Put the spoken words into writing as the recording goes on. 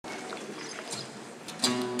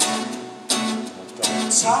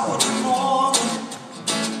top of the morning.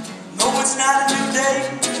 No, it's not a new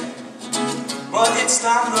day, but it's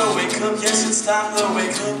time to wake up. Yes, it's time to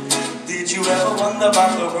wake up. Did you ever wonder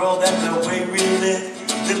about the world and the way we live?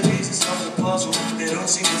 The pieces of the puzzle, they don't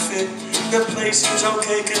seem to fit. The play seems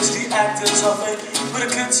okay cause the actors are fake, but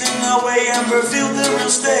it cuts in away and reveal the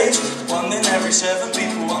real stage. 1 in every 7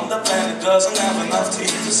 people on the planet doesn't have enough to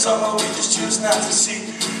eat. The summer we just choose not to see.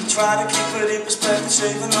 Try to keep it in perspective,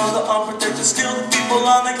 saving all the unprotected. Still the people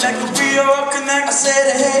are neglected, we are all connected. I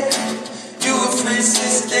said, hey, you were free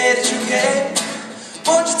since the day that you came.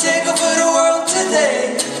 Won't you take over the world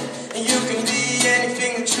today? And you can be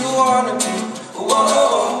anything that you wanna be.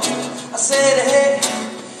 Whoa, I said, hey,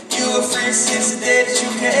 you were free since the day that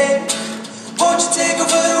you came. Won't you take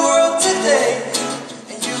over the world today?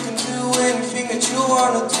 And you can do anything that you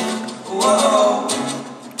wanna do. Whoa.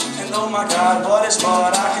 And oh my God, what is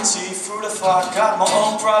what I can see through the fog. Got my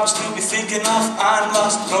own problems to be thinking of. I'm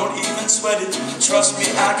lost, don't even sweat it. Trust me,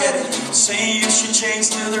 I get it. Saying you should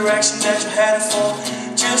change the direction that you're heading for.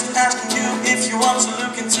 Just asking you if you want to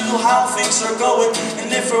look into how things are going,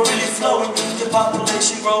 and if we're really flowing. The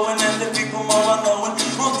population growing and the people more unknowing.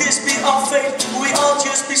 Will this be our fate? Will we all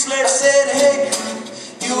just be slaves? I said, hey,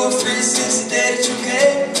 you were free since the day that you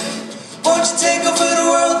came. Won't you take over the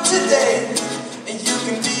world today? And you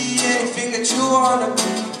can be anything that you wanna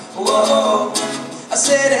be. Whoa, I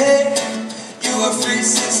said, hey, you were free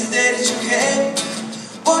since the day that you came.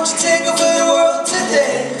 Won't you take over the world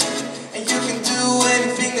today? And you can do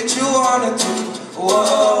anything that you wanna do.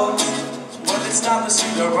 Whoa. Well, it's time to see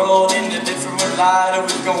the road in a different light.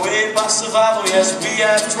 We've gone way by survival, yes, we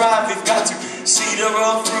have tried. We've got to see the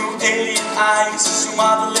world through alien eyes. Zoom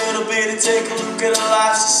out a little bit and take a look at our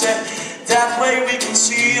lives. She said, that way we can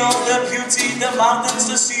see all the beauty, the mountains,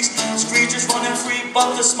 the seas. Creatures running free,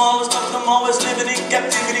 but the smallest of them always living in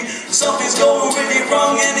captivity. Something's going really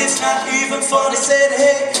wrong and it's not even funny. They said,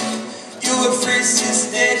 hey, you were free since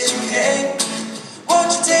the day that you came.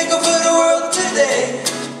 Won't you take over the world today?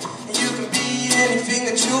 And you can be anything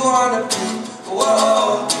that you wanna be.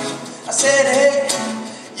 Whoa, I said, hey,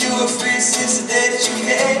 you were free since the day that you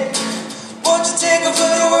came. Won't you take over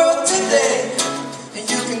the world today? And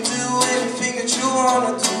you can do anything that you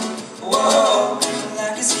wanna do. Whoa,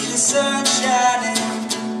 I can see the sun shining,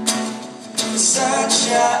 the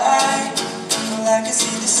sunshine. I can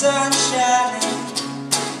see the sun shining,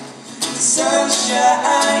 the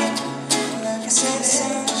sunshine. I can see the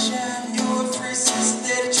sun shining. You were free since the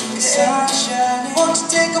day that you came. Sunshine. Won't you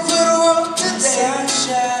take over the world today?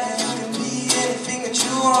 Sunshine. You can be anything that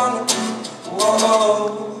you wanna do.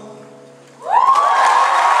 Whoa.